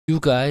You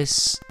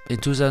guys in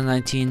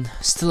 2019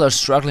 still are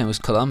struggling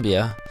with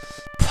Colombia.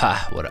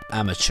 Pah, what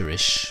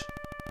amateurish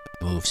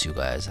moves you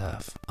guys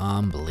have.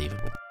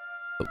 Unbelievable.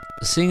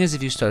 The thing is,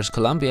 if you start as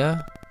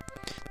Colombia,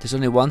 there's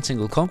only one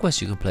single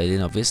conquest you can play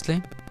in,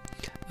 obviously.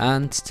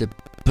 And the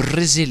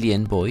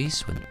Brazilian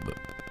boys,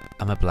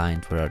 am I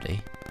blind? Where are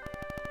they?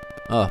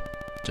 Oh,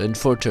 so in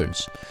 4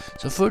 turns.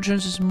 So 4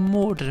 turns is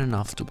more than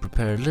enough to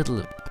prepare a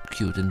little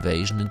cute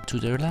invasion into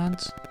their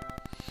lands.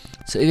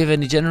 So if you have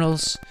any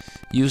generals,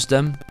 use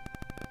them.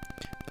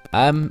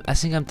 I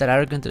think I'm that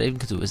arrogant that I even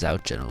can do it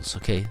without generals,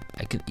 okay?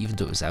 I can even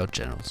do it without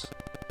generals.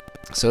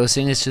 So the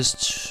thing is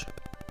just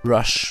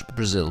rush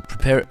Brazil.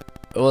 Prepare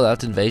all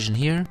out invasion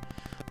here.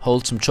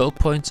 Hold some choke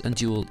points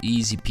and you will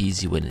easy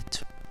peasy win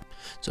it.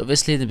 So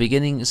obviously in the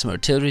beginning some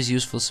artillery is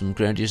useful, some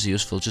grenadiers are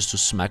useful just to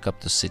smack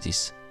up the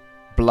cities.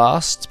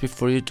 Blast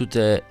before you do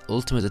the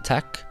ultimate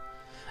attack.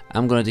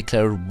 I'm gonna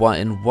declare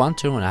in one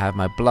turn when I have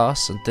my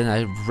blast, and then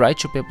I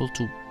should be able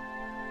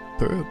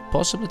to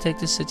possibly take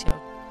this city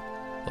out.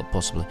 Well,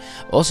 possibly.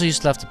 Also, you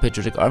still have the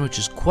Patriotic Army, which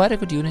is quite a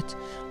good unit.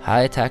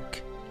 High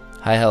attack,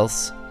 high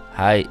health,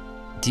 high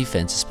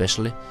defense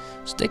especially.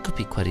 So they could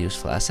be quite a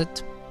useful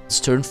asset. It's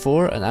turn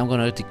 4 and I'm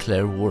gonna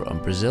declare war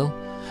on Brazil.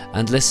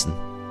 And listen,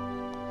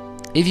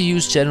 if you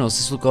use generals,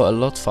 this will go a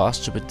lot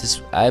faster, but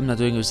this I'm not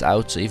doing it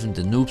without, so even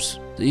the noobs,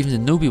 even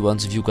the newbie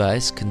ones of you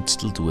guys can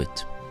still do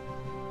it.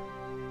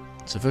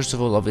 So first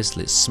of all,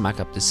 obviously,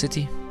 smack up the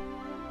city.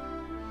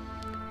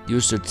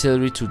 Use the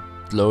artillery to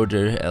lower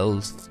their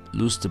health,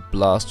 lose the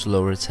blast to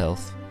lower its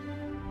health.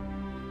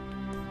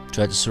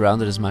 Try to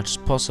surround it as much as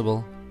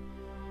possible,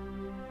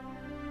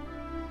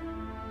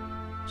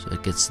 so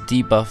it gets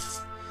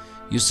debuff.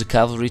 Use the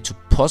cavalry to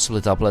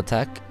possibly double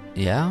attack.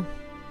 Yeah.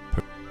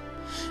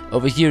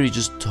 Over here you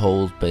just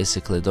hold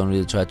basically, don't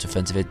really try to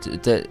offensive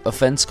it. The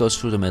offense goes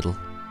through the middle.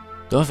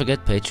 Don't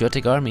forget,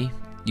 Patriotic Army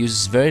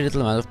uses very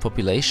little amount of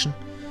population,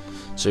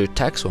 so your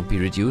tax won't be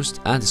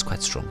reduced and is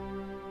quite strong.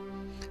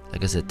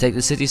 Like I said, take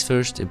the cities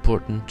first,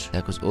 important.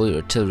 That goes all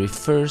your artillery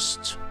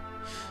first,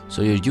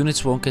 so your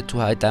units won't get too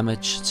high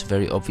damage. It's a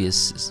very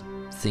obvious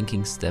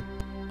thinking step.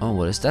 Oh,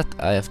 what is that?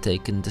 I have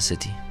taken the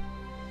city.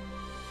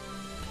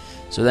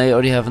 So now you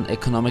already have an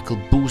economical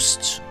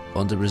boost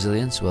on the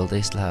Brazilians. Well,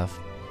 they still have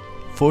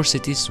 4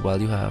 cities while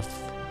you have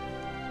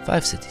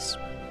 5 cities.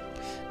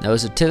 Now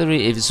as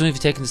artillery, as soon as you've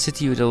taken the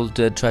city, you will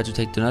try to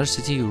take another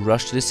city, you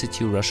rush to this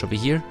city, you rush over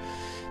here.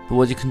 But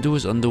what you can do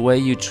is on the way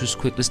you just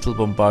quickly still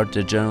bombard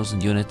their generals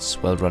and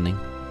units while running,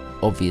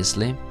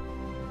 obviously.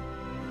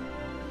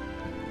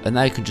 And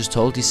now you can just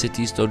hold these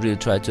cities, don't really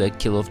try to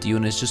kill off the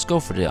units, just go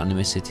for the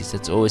enemy cities,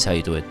 that's always how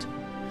you do it.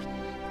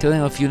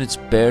 Killing off units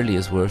barely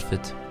is worth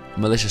it.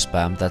 Militia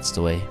spam, that's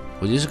the way.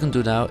 What you can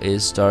do now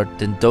is start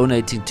then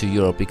donating to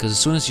Europe, because as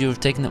soon as you've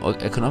taken them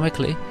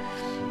economically,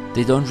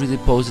 they don't really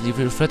pose a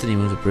real threat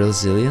anymore. The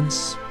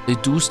Brazilians, they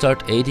do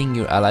start aiding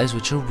your allies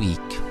which are weak.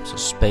 So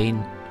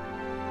Spain,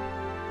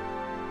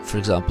 for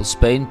example,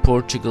 Spain,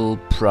 Portugal,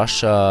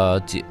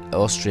 Prussia, the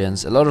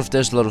Austrians,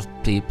 there's a lot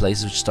of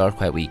places which start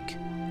quite weak.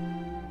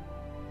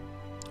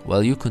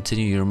 While you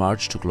continue your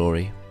march to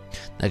glory.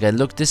 Again,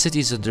 look, this city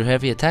is under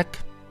heavy attack.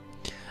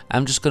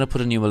 I'm just gonna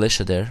put a new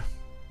militia there.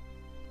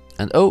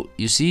 And oh,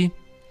 you see,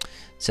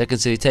 second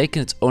city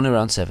taken, it's only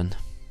around 7.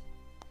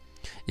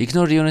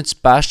 Ignore the units,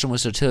 bash them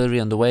with artillery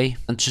on the way,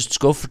 and just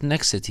go for the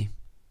next city.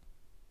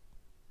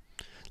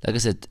 Like I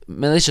said,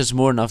 militia is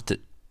more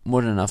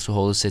than enough to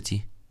hold a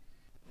city.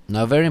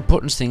 Now a very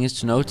important thing is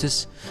to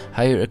notice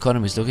how your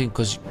economy is looking,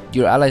 because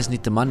your allies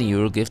need the money you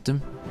will give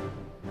them,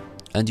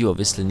 and you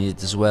obviously need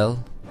it as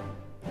well.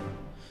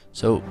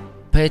 So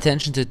pay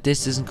attention that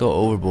this doesn't go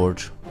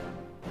overboard.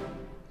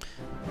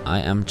 I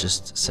am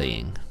just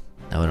saying.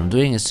 Now what I'm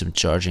doing is I'm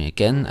charging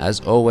again.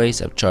 As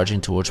always, I'm charging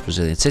towards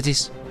Brazilian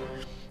cities.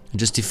 I'm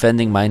just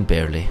defending mine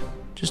barely.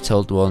 Just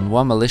hold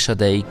one militia a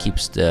day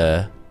keeps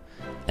the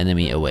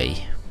enemy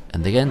away.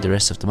 And again, the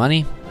rest of the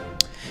money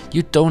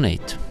you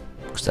donate,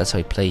 because that's how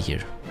you play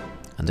here.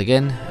 And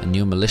again, a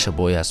new militia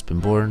boy has been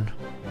born.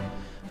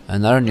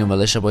 Another new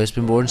militia boy has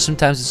been born.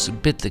 Sometimes it's a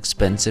bit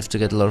expensive to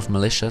get a lot of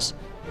militias,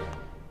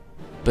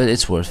 but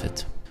it's worth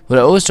it. What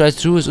I always try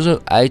to do is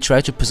also I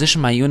try to position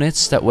my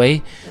units that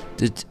way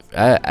that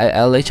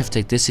I'll later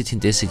take this city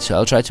and this city. So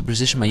I'll try to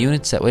position my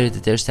units that way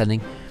that they're standing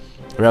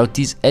around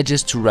these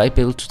edges to be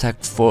able to attack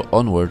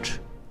onward,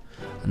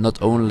 and not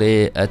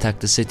only attack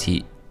the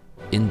city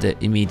in the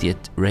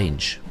immediate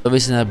range.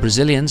 Obviously now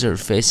Brazilians are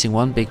facing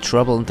one big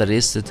trouble, and that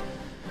is that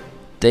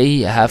they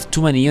have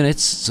too many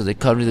units, so they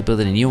can't really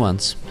build any new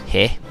ones.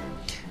 Heh,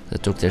 they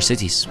took their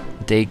cities.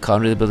 They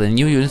can't really build any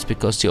new units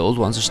because the old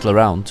ones are still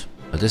around.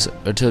 But this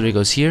artillery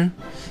goes here,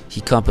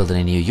 he can't build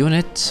any new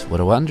unit, what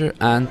a wonder,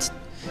 and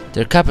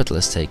their capital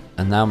is taken.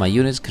 And now my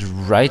units can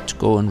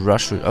go and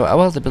rush for, oh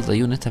well, they built a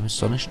unit, I'm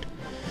astonished.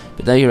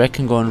 But now you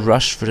can go and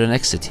rush for the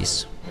next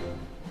cities.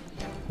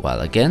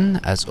 While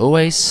again, as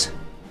always,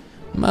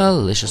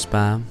 militia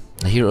spam.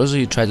 Now here also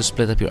you try to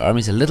split up your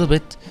armies a little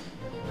bit.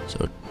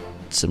 So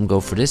some go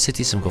for this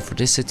city, some go for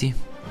this city.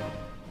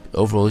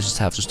 Overall you just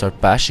have to start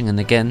bashing, and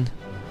again,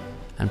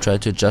 I'm trying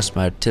to adjust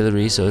my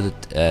artillery so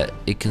that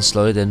it can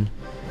slow it in.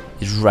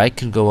 Its right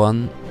can go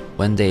on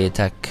when they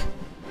attack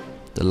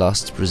the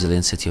last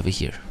Brazilian city over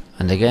here.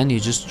 And again, you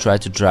just try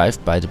to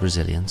drive by the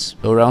Brazilians.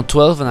 So around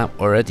 12 and I'm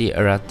already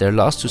at their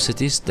last two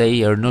cities.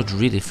 They are not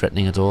really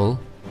threatening at all.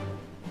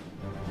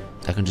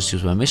 I can just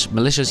use my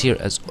militias here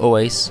as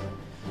always.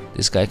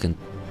 This guy can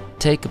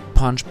take a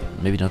punch,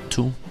 but maybe not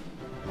two.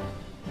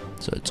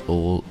 So it's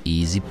all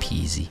easy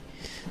peasy.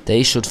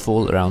 They should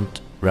fall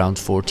around round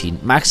 14,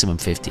 maximum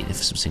 15 if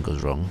something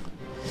goes wrong.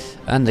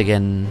 And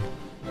again,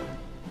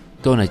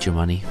 donate your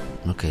money.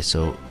 Okay,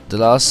 so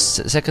the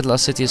second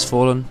last city has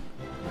fallen.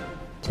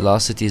 The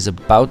last city is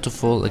about to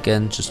fall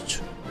again,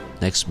 just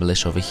next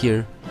militia over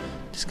here.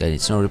 This guy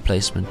needs no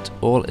replacement.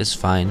 All is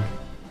fine.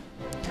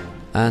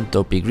 And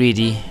don't be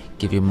greedy,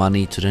 give your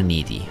money to the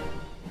needy.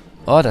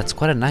 Oh, that's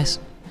quite a nice.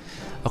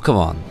 Oh, come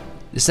on.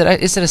 Is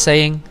that a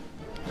saying?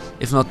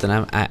 If not,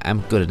 then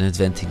I'm good at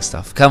inventing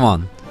stuff. Come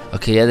on.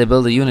 Okay, yeah, they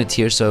build a unit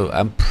here, so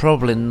I'm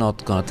probably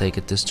not gonna take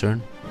it this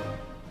turn.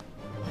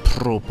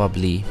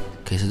 Probably.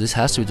 Okay, so this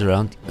has to be the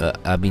round.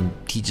 I mean,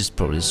 he just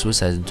probably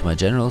suicided into my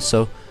general,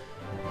 so.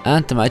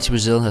 And the mighty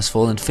Brazil has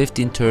fallen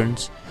 15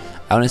 turns.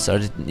 I only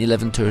started in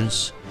 11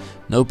 turns.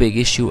 No big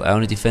issue. I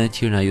only defended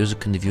here. Now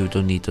Yuzukan, if you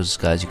don't need those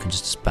guys, you can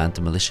just disband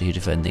the militia here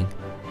defending.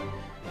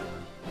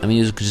 I mean,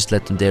 you could just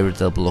let them there,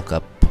 they'll block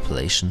up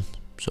population.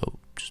 So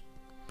just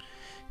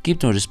keep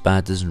them or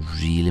disband, doesn't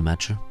really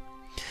matter.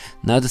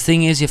 Now the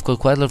thing is, you've got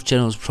quite a lot of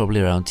generals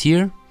probably around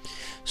here.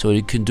 So what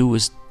you can do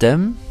is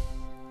them.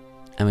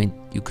 I mean,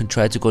 you can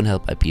try to go and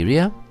help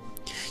Iberia.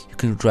 You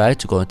can try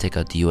to go and take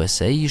out the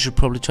USA. You should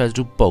probably try to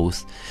do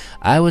both.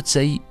 I would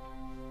say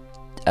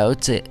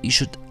you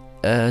should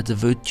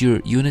divert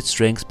your unit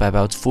strength by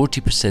about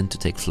 40% to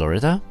take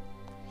Florida,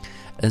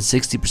 and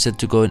 60%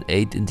 to go and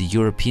aid in the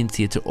European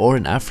theater or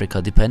in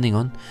Africa, depending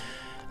on.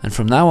 And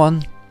from now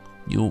on,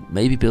 you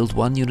maybe build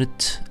one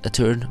unit a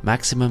turn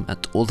maximum,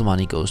 and all the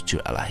money goes to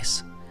your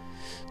allies.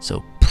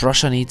 So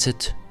Prussia needs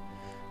it.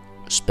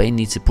 Spain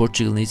needs it,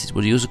 Portugal needs it.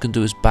 What you also can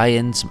do is buy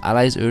in some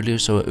allies earlier,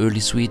 so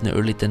early Sweden,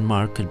 early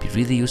Denmark could be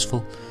really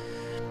useful.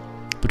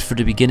 But for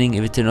the beginning,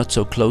 if they're not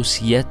so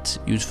close yet,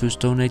 you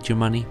first donate your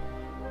money.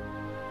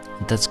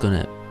 And that's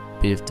gonna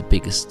be the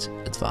biggest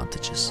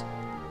advantages.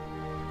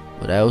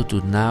 What I would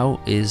do now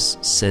is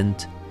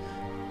send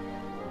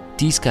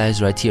these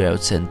guys right here, I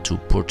would send to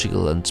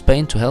Portugal and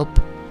Spain to help.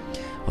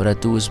 What I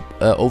do is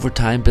over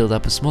time build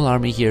up a small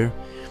army here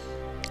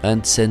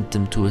and send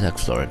them to attack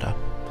Florida.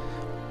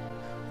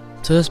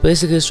 So that's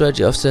basically the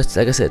strategy of that.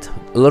 Like I said,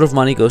 a lot of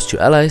money goes to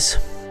allies.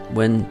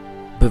 When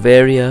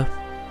Bavaria,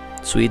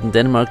 Sweden,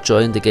 Denmark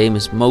join, the game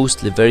is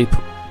mostly very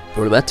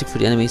problematic for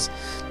the enemies.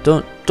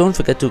 Don't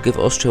forget to give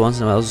Austria once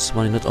in a while some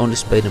money, not only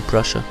Spain and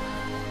Prussia.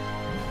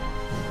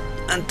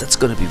 And that's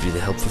gonna be really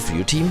helpful for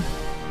your team.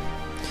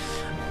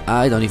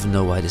 I don't even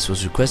know why this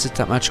was requested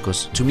that much,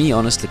 because to me,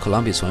 honestly,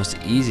 Colombia is one of the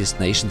easiest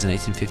nations in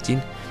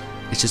 1815.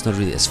 It's just not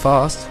really as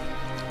fast,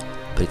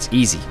 but it's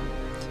easy.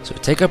 So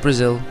take up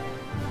Brazil.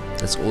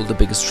 That's all the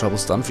biggest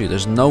troubles done for you.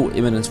 There's no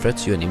imminent threat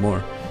to you anymore.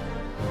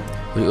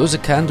 What you also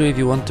can do if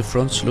you want the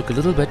fronts to look a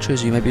little better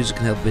is you maybe also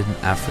can help with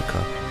in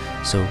Africa.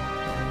 So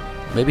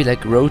maybe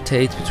like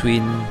rotate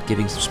between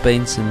giving some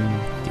Spain some,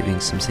 giving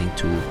something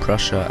to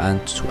Prussia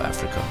and to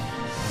Africa.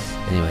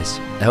 Anyways,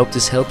 I hope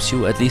this helps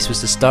you at least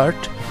with the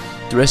start.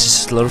 The rest is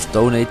just a lot of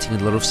donating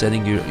and a lot of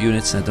sending your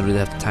units, and I don't really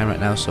have the time right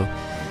now, so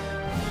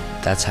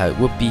that's how it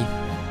would be.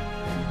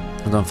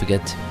 And don't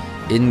forget,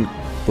 in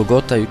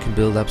Bogota you can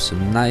build up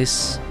some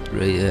nice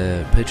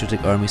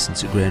patriotic armies and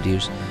some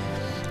grenadiers.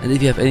 And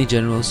if you have any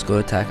generals, go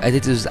attack. I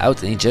did this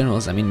without any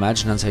generals. I mean,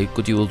 imagine how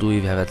good you will do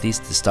if you have at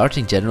least the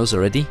starting generals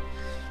already.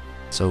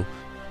 So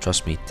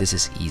trust me, this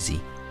is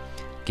easy.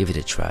 Give it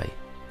a try.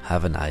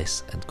 Have a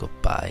nice and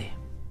goodbye.